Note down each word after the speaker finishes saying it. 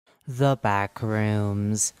The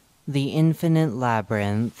Backrooms, The Infinite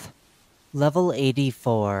Labyrinth, Level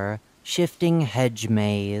 84, Shifting Hedge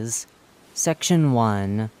Maze, Section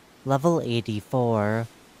 1, Level 84,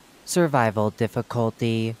 Survival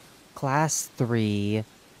Difficulty, Class 3,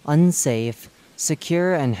 Unsafe,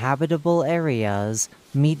 Secure and Habitable Areas,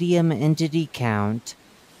 Medium Entity Count.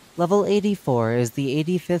 Level 84 is the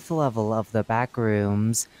 85th level of the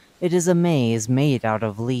Backrooms. It is a maze made out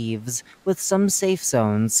of leaves, with some safe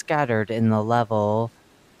zones scattered in the level.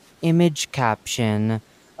 Image caption: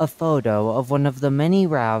 a photo of one of the many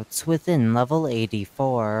routes within level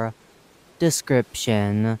 84.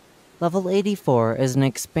 Description: Level 84 is an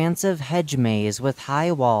expansive hedge maze with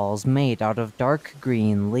high walls made out of dark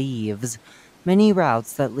green leaves, many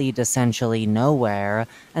routes that lead essentially nowhere,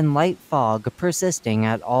 and light fog persisting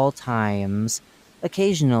at all times.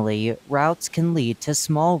 Occasionally, routes can lead to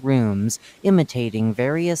small rooms imitating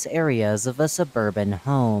various areas of a suburban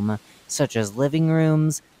home, such as living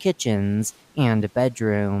rooms, kitchens, and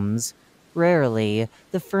bedrooms. Rarely,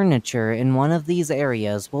 the furniture in one of these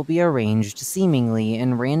areas will be arranged seemingly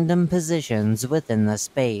in random positions within the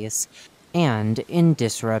space, and in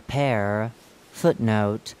disrepair.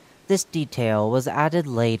 Footnote: this detail was added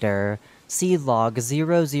later. See Log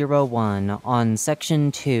 001 on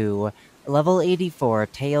Section 2, Level 84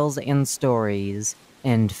 Tales and Stories.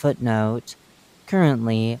 End footnote.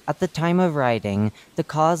 Currently, at the time of writing, the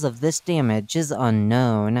cause of this damage is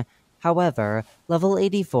unknown. However, Level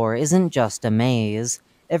 84 isn't just a maze.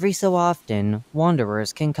 Every so often,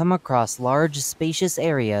 wanderers can come across large, spacious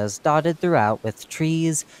areas dotted throughout with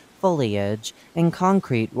trees, foliage, and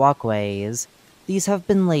concrete walkways. These have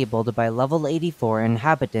been labeled by Level 84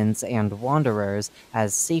 inhabitants and wanderers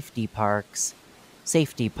as safety parks.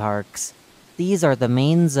 Safety parks. These are the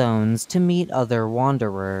main zones to meet other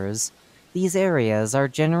wanderers. These areas are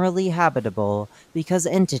generally habitable because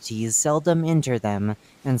entities seldom enter them,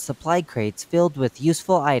 and supply crates filled with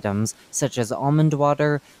useful items such as almond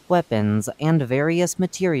water, weapons, and various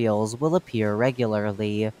materials will appear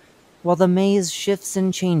regularly. While the maze shifts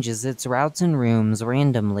and changes its routes and rooms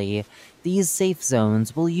randomly, these safe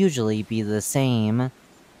zones will usually be the same.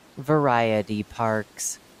 Variety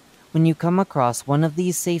parks. When you come across one of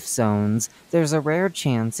these safe zones, there's a rare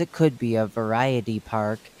chance it could be a variety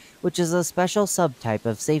park, which is a special subtype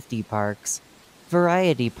of safety parks.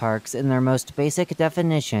 Variety parks, in their most basic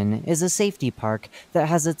definition, is a safety park that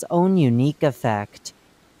has its own unique effect.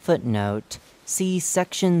 Footnote: see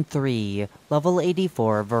Section 3, Level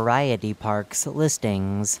 84 Variety Parks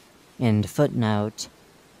listings. End footnote.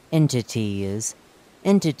 Entities.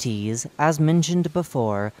 Entities, as mentioned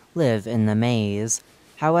before, live in the maze.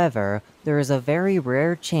 However, there is a very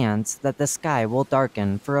rare chance that the sky will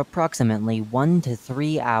darken for approximately 1 to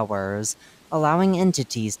 3 hours, allowing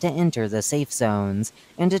entities to enter the safe zones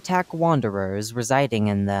and attack wanderers residing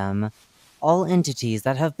in them. All entities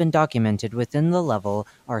that have been documented within the level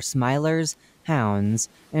are smilers, hounds,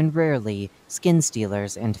 and rarely skin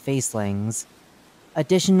stealers and facelings.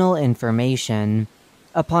 Additional information.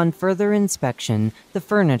 Upon further inspection, the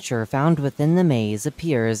furniture found within the maze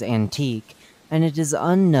appears antique, and it is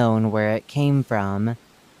unknown where it came from.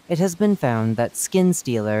 It has been found that skin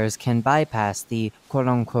stealers can bypass the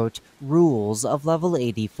quote-unquote rules of level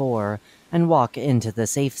 84 and walk into the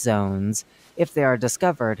safe zones. If they are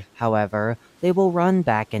discovered, however, they will run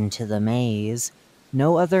back into the maze.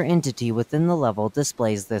 No other entity within the level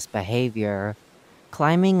displays this behavior.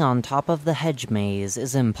 Climbing on top of the hedge maze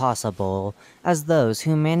is impossible, as those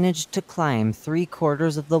who managed to climb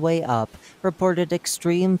 3/4 of the way up reported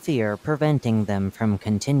extreme fear preventing them from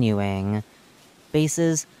continuing.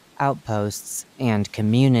 Bases, outposts, and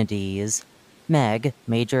communities. Meg,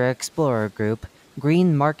 Major Explorer Group,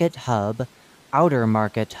 Green Market Hub, Outer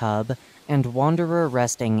Market Hub, and Wanderer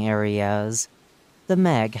Resting Areas. The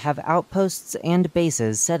Meg have outposts and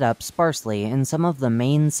bases set up sparsely in some of the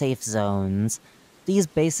main safe zones. These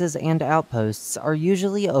bases and outposts are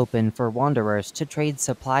usually open for wanderers to trade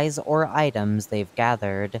supplies or items they've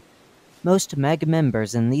gathered. Most Meg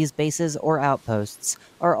members in these bases or outposts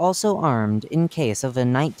are also armed in case of a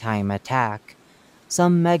nighttime attack.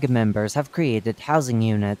 Some Meg members have created housing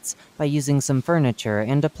units by using some furniture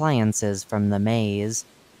and appliances from the maze.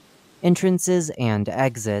 Entrances and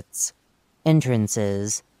exits.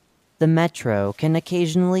 Entrances. The metro can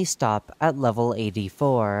occasionally stop at level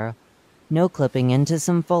 84. No clipping into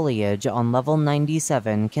some foliage on level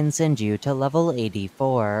 97 can send you to level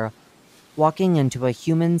 84. Walking into a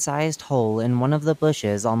human-sized hole in one of the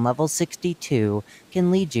bushes on level 62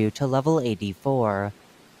 can lead you to level 84.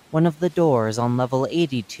 One of the doors on level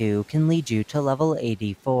 82 can lead you to level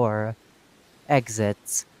 84.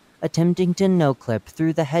 Exits. Attempting to no-clip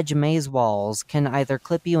through the hedge maze walls can either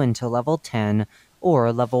clip you into level 10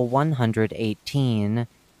 or level 118.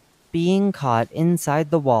 Being caught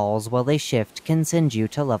inside the walls while they shift can send you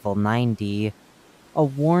to level 90. A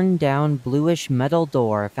worn-down bluish metal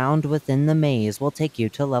door found within the maze will take you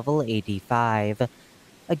to level 85.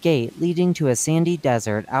 A gate leading to a sandy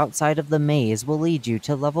desert outside of the maze will lead you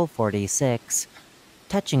to level 46.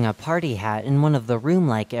 Touching a party hat in one of the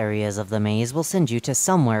room-like areas of the maze will send you to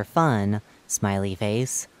somewhere fun. Smiley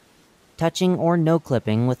face. Touching or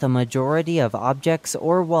no-clipping with a majority of objects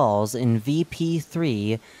or walls in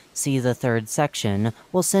VP3, see the third section,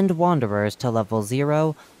 will send wanderers to level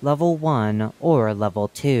 0, level 1, or level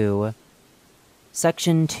 2.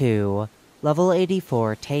 Section 2. Level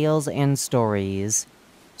 84 Tales and Stories.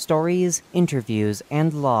 Stories, interviews,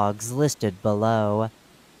 and logs listed below.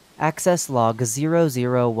 Access Log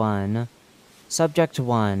 001. Subject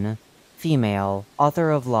 1. Female,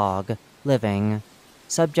 author of log, living.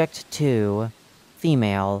 Subject 2.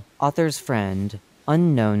 Female, author's friend,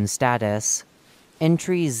 unknown status.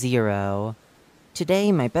 Entry 0.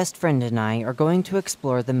 Today, my best friend and I are going to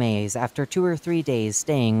explore the maze after 2 or 3 days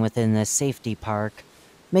staying within this safety park,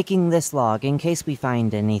 making this log in case we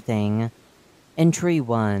find anything. Entry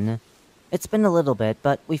 1. It's been a little bit,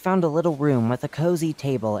 but we found a little room with a cozy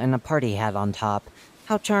table and a party hat on top.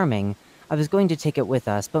 How charming. I was going to take it with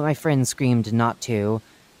us, but my friend screamed not to.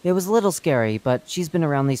 It was a little scary, but she's been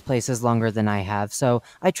around these places longer than I have, so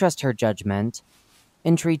I trust her judgment.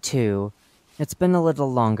 Entry 2. It's been a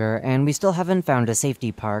little longer, and we still haven't found a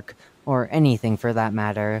safety park, or anything for that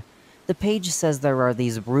matter. The page says there are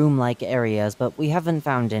these room-like areas, but we haven't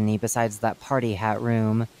found any besides that party hat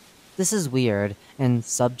room. This is weird, and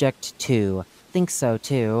Subject 2 thinks so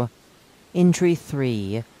too. Entry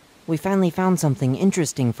 3. We finally found something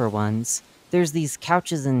interesting for once. There's these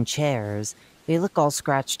couches and chairs. They look all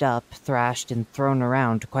scratched up, thrashed, and thrown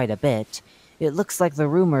around quite a bit. It looks like the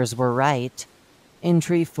rumors were right.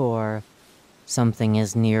 Entry 4. Something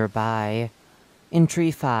is nearby.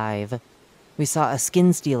 Entry 5. We saw a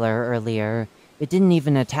skin stealer earlier. It didn't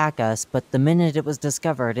even attack us, but the minute it was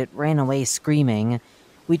discovered, it ran away screaming.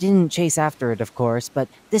 We didn't chase after it, of course, but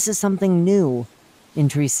this is something new.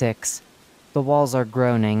 Entry 6. The walls are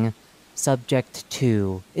groaning. Subject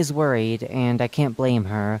 2 is worried, and I can't blame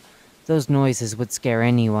her. Those noises would scare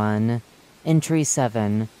anyone. Entry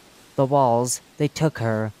 7. The walls, they took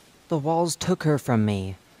her. The walls took her from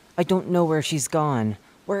me. I don't know where she's gone.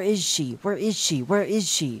 Where is she? Where is she? Where is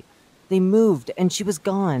she? They moved, and she was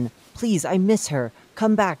gone. Please, I miss her.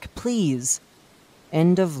 Come back, please.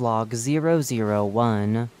 End of Log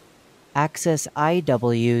 001. Access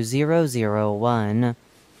IW001.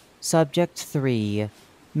 Subject 3.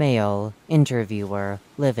 Male, interviewer,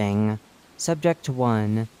 living. Subject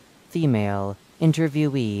 1. Female,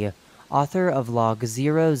 interviewee, author of Log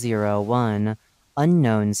 001,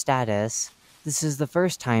 unknown status. This is the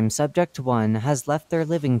first time Subject 1 has left their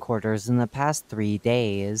living quarters in the past 3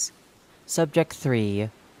 days. Subject 3.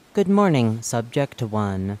 Good morning, Subject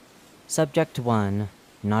 1. Subject 1.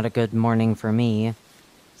 Not a good morning for me.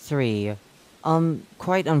 3.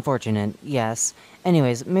 Quite unfortunate, yes.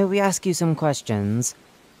 Anyways, may we ask you some questions?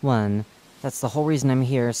 1. That's the whole reason I'm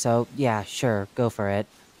here, so yeah, sure, go for it.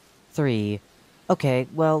 3. Okay,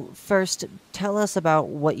 well, first, tell us about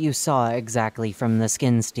what you saw exactly from the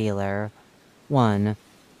skin stealer. 1.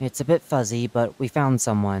 It's a bit fuzzy, but we found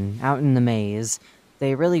someone, out in the maze.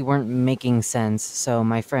 They really weren't making sense, so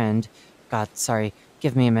my friend... God, sorry,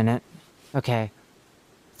 give me a minute. Okay.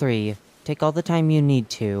 3. Take all the time you need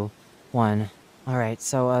to. 1. Alright,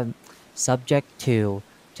 so, Subject 2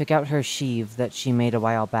 took out her sheave that she made a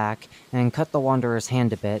while back and cut the Wanderer's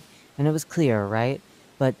hand a bit, and it was clear, right?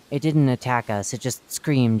 But it didn't attack us, it just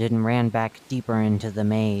screamed and ran back deeper into the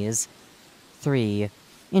maze. 3.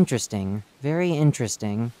 Interesting. Very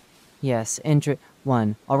interesting. Yes,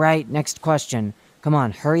 1. Alright, next question. Come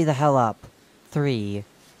on, hurry the hell up. 3.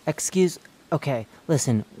 Okay,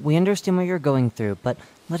 listen, we understand what you're going through, but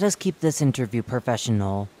let us keep this interview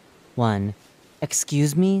professional. 1.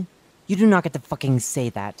 Excuse me? You do not get to fucking say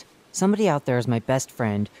that. Somebody out there is my best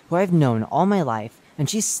friend, who I've known all my life, and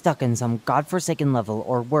she's stuck in some godforsaken level,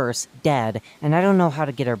 or worse, dead, and I don't know how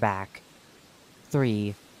to get her back.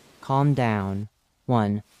 3. Calm down.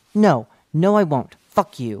 1. No, I won't.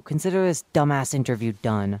 Fuck you. Consider this dumbass interview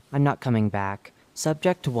done. I'm not coming back.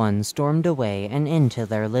 Subject 1 stormed away and into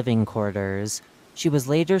their living quarters. She was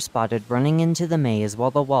later spotted running into the maze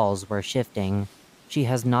while the walls were shifting. She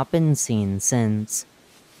has not been seen since.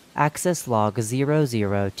 Access Log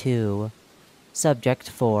 002. Subject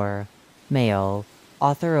 4. Male.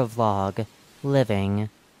 Author of log. Living.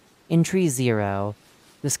 Entry 0.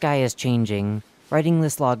 The sky is changing. Writing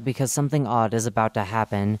this log because something odd is about to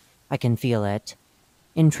happen. I can feel it.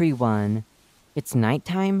 Entry 1. It's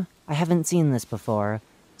nighttime? I haven't seen this before.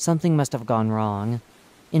 Something must have gone wrong.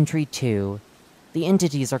 Entry 2. The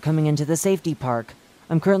entities are coming into the safety park.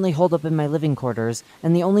 I'm currently holed up in my living quarters,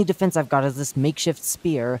 and the only defense I've got is this makeshift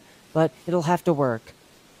spear, but it'll have to work.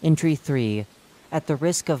 Entry 3. At the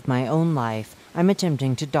risk of my own life, I'm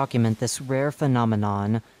attempting to document this rare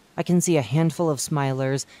phenomenon. I can see a handful of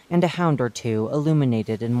smilers and a hound or two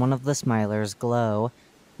illuminated in one of the smilers' glow.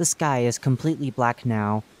 The sky is completely black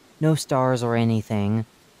now. No stars or anything.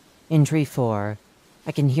 Entry 4.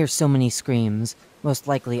 I can hear so many screams, most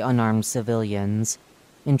likely unarmed civilians.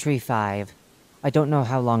 Entry 5. I don't know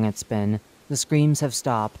how long it's been. The screams have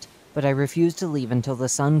stopped, but I refuse to leave until the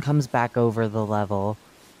sun comes back over the level.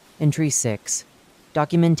 Entry 6.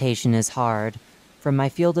 Documentation is hard. From my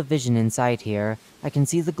field of vision inside here, I can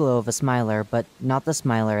see the glow of a smiler, but not the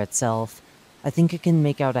smiler itself. I think I can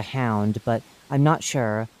make out a hound, but I'm not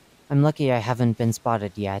sure. I'm lucky I haven't been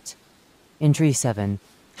spotted yet. Entry 7.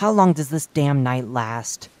 How long does this damn night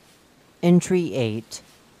last? Entry 8.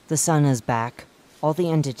 The sun is back. All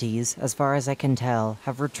the entities, as far as I can tell,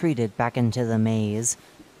 have retreated back into the maze.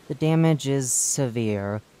 The damage is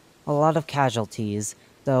severe. A lot of casualties,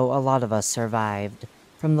 though a lot of us survived.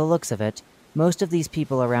 From the looks of it, most of these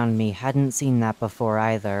people around me hadn't seen that before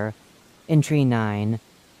either. Entry 9.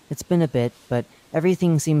 It's been a bit, but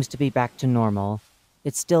everything seems to be back to normal.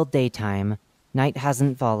 It's still daytime. Night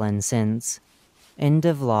hasn't fallen since. End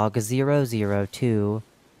of log 002.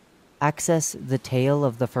 Access the Tale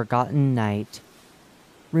of the Forgotten Night.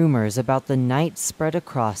 Rumors about the night spread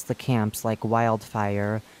across the camps like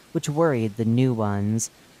wildfire, which worried the new ones,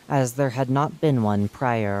 as there had not been one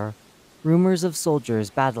prior. Rumors of soldiers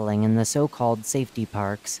battling in the so-called safety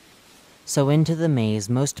parks. So into the maze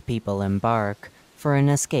most people embark, for an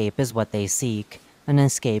escape is what they seek, an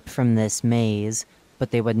escape from this maze,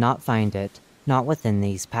 but they would not find it, not within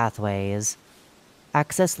these pathways.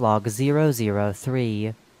 Access log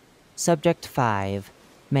 003. Subject 5.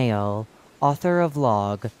 Male. Author of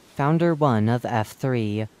log. Founder 1 of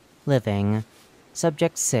F3. Living.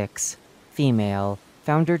 Subject 6. Female.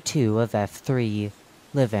 Founder 2 of F3.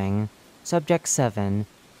 Living. Subject 7.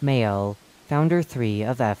 Male. Founder 3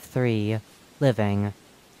 of F3. Living.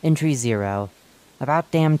 Entry 0.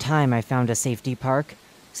 About damn time I found a safety park.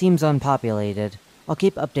 Seems unpopulated. I'll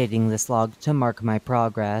keep updating this log to mark my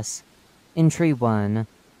progress. Entry 1.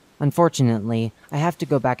 Unfortunately, I have to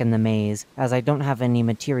go back in the maze, as I don't have any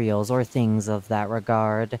materials or things of that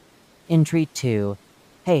regard. Entry 2.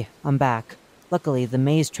 Hey, I'm back. Luckily, the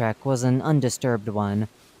maze trek was an undisturbed one.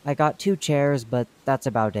 I got 2 chairs, but that's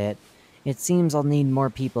about it. It seems I'll need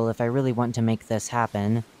more people if I really want to make this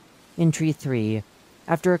happen. Entry 3.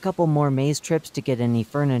 After a couple more maze trips to get any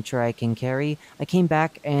furniture I can carry, I came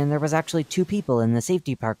back and there was actually 2 people in the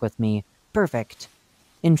safety park with me. Perfect.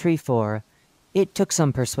 Entry 4. It took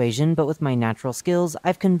some persuasion, but with my natural skills,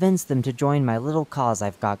 I've convinced them to join my little cause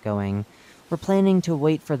I've got going. We're planning to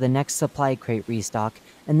wait for the next supply crate restock,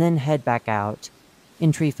 and then head back out.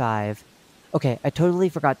 Entry 5. Okay, I totally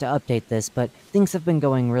forgot to update this, but things have been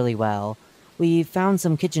going really well. We found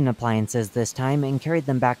some kitchen appliances this time and carried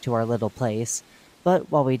them back to our little place.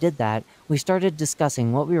 But while we did that, we started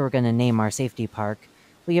discussing what we were going to name our safety park.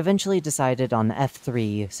 We eventually decided on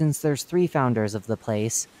F3, since there's 3 founders of the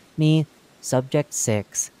place. Me, Subject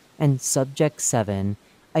 6, and Subject 7.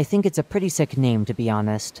 I think it's a pretty sick name, to be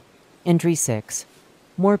honest. Entry 6.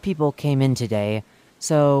 More people came in today,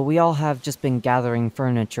 so we all have just been gathering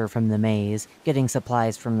furniture from the maze, getting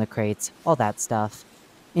supplies from the crates, all that stuff.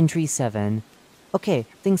 Entry 7. Okay,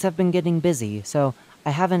 things have been getting busy, so I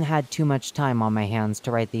haven't had too much time on my hands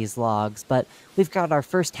to write these logs, but we've got our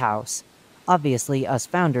first house. Obviously, us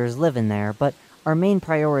founders live in there, but our main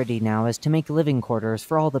priority now is to make living quarters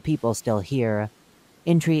for all the people still here.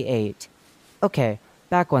 Entry 8. Okay,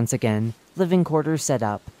 back once again. Living quarters set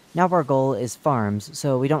up. Now our goal is farms,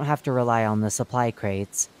 so we don't have to rely on the supply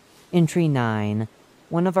crates. Entry 9.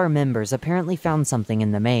 One of our members apparently found something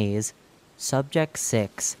in the maze. Subject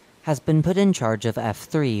 6 has been put in charge of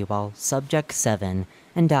F3, while Subject 7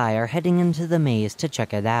 and I are heading into the maze to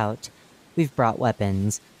check it out. We've brought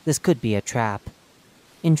weapons. This could be a trap.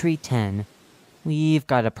 Entry 10. We've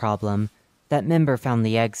got a problem. That member found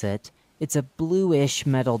the exit. It's a bluish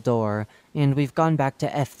metal door, and we've gone back to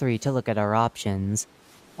F3 to look at our options.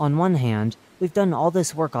 On one hand, we've done all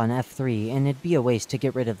this work on F3, and it'd be a waste to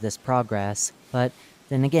get rid of this progress. But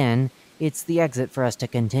then again, it's the exit for us to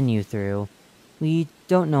continue through. We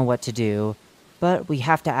don't know what to do, but we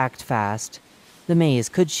have to act fast. The maze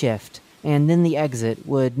could shift, and then the exit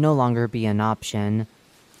would no longer be an option.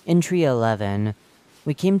 Entry 11.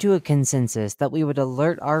 We came to a consensus that we would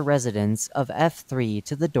alert our residents of F3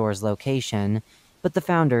 to the door's location, but the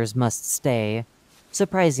founders must stay.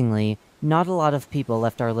 Surprisingly, not a lot of people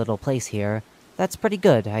left our little place here. That's pretty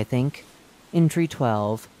good, I think. Entry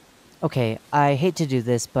 12. Okay, I hate to do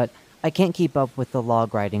this, but I can't keep up with the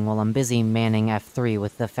log writing while I'm busy manning F3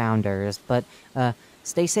 with the founders, but,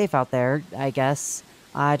 stay safe out there, I guess.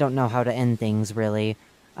 I don't know how to end things, really.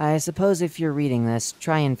 I suppose if you're reading this,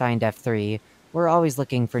 try and find F3. We're always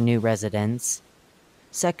looking for new residents.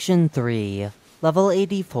 Section 3. Level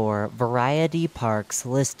 84, Variety Parks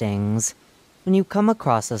Listings. When you come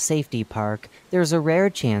across a safety park, there's a rare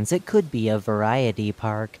chance it could be a variety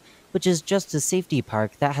park, which is just a safety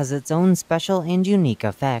park that has its own special and unique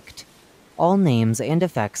effect. All names and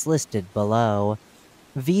effects listed below.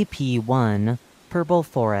 VP1, Purple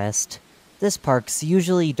Forest. This park's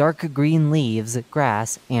usually dark green leaves,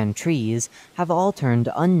 grass, and trees have all turned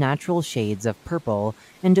unnatural shades of purple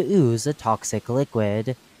and ooze a toxic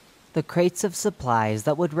liquid. The crates of supplies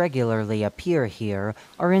that would regularly appear here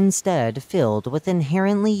are instead filled with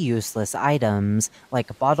inherently useless items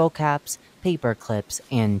like bottle caps, paper clips,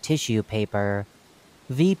 and tissue paper.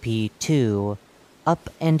 VP2. Up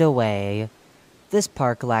and Away. This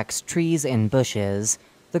park lacks trees and bushes.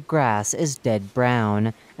 The grass is dead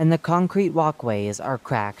brown, and the concrete walkways are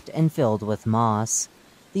cracked and filled with moss.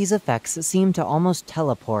 These effects seem to almost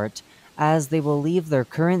teleport, as they will leave their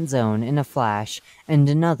current zone in a flash, and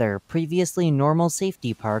another, previously normal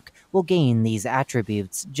safety park will gain these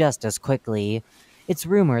attributes just as quickly. It's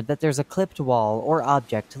rumored that there's a clipped wall or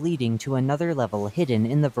object leading to another level hidden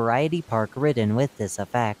in the variety park ridden with this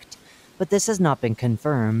effect, but this has not been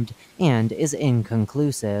confirmed, and is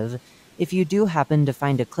inconclusive. If you do happen to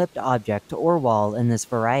find a clipped object or wall in this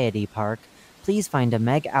variety park, please find a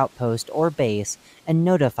Meg outpost or base and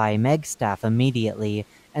notify Meg staff immediately,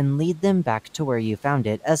 and lead them back to where you found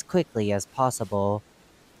it as quickly as possible.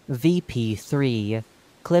 VP3.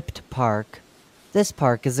 Clipped Park. This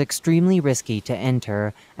park is extremely risky to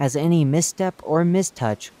enter, as any misstep or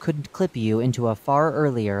mistouch could clip you into a far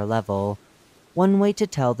earlier level. One way to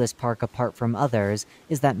tell this park apart from others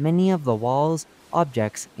is that many of the walls,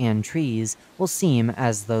 objects, and trees will seem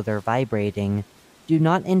as though they're vibrating. Do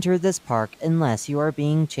not enter this park unless you are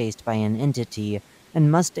being chased by an entity, and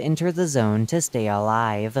must enter the zone to stay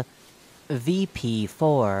alive.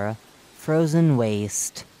 VP4. Frozen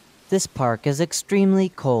Waste. This park is extremely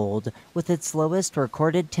cold, with its lowest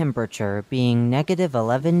recorded temperature being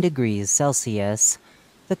 -11 degrees Celsius.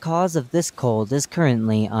 The cause of this cold is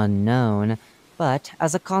currently unknown, but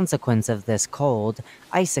as a consequence of this cold,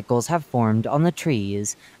 icicles have formed on the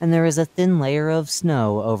trees, and there is a thin layer of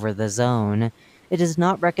snow over the zone. It is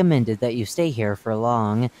not recommended that you stay here for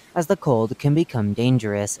long, as the cold can become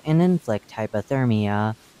dangerous and inflict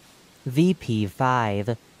hypothermia.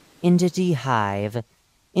 VP5. Entity Hive.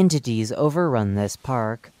 Entities overrun this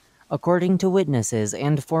park. According to witnesses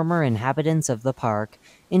and former inhabitants of the park,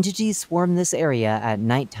 entities swarm this area at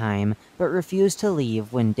nighttime, but refuse to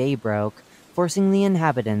leave when day broke, forcing the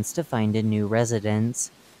inhabitants to find a new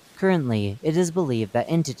residence. Currently, it is believed that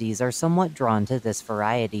entities are somewhat drawn to this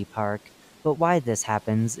variety park, but why this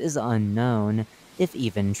happens is unknown, if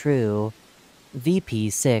even true.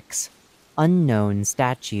 VP6. Unknown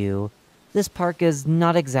Statue. This park is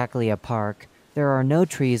not exactly a park. There are no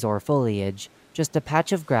trees or foliage, just a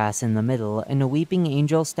patch of grass in the middle and a weeping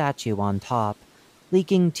angel statue on top,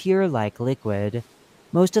 leaking tear-like liquid.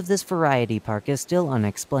 Most of this variety park is still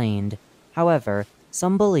unexplained. However,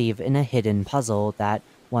 some believe in a hidden puzzle that,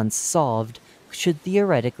 once solved, should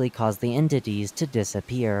theoretically cause the entities to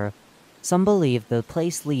disappear. Some believe the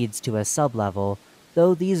place leads to a sublevel,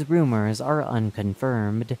 though these rumors are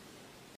unconfirmed.